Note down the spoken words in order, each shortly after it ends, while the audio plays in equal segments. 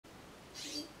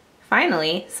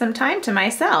Finally, some time to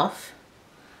myself.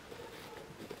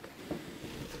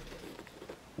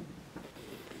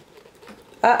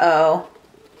 Uh-oh.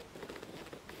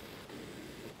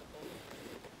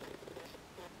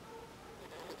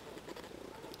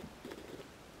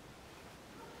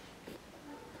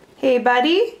 Hey,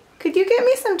 buddy, could you get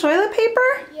me some toilet paper?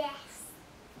 Yes.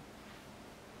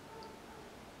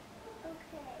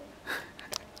 Okay.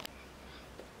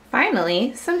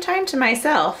 Finally, some time to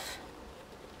myself.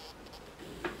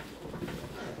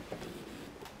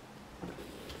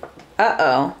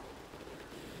 Uh-oh.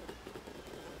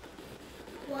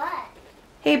 What?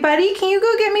 Hey, buddy, can you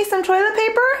go get me some toilet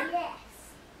paper? Yes.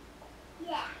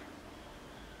 Yeah.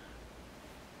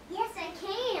 Yes, I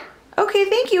can. Okay,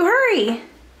 thank you. Hurry.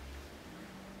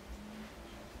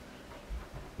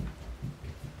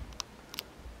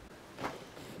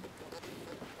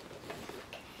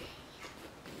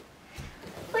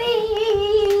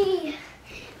 Wee!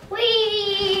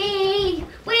 Wee!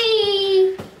 Wee!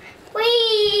 Wee!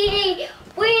 Wee!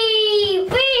 Wee!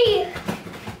 Wee!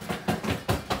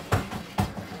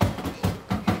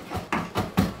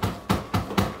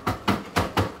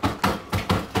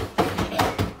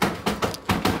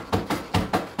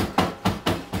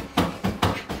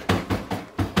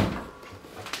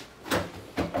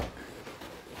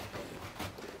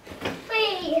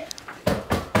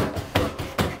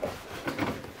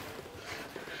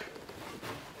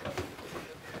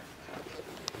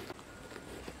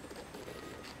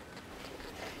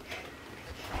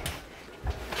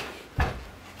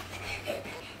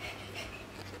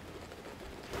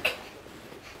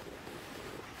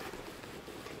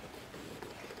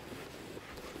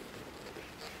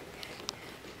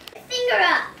 Finger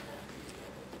up.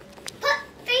 Put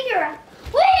finger up.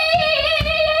 Whee!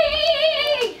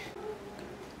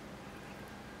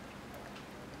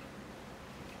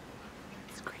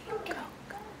 Scream, go,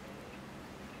 go.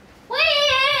 Whee!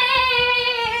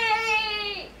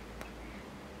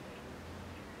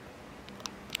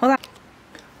 Hold on.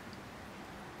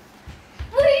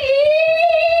 Whee!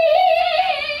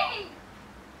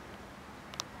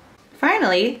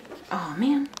 Finally, oh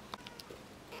man.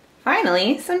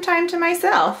 Finally, some time to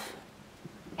myself.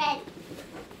 Red.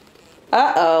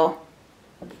 Uh-oh.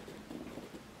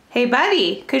 Hey,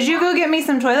 buddy, could you go get me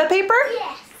some toilet paper?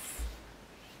 Yes.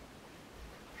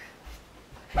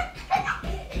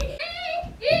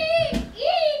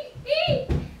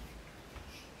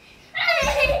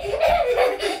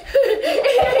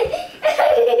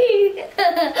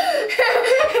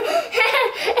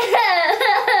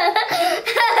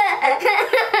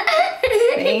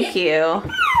 Thank you.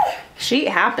 She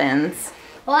happens.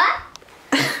 What?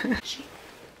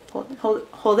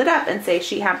 Hold it up and say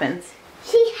she happens.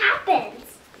 She happens.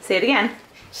 Say it again.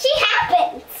 She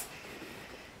happens.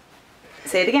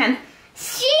 Say it again.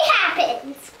 She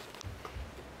happens.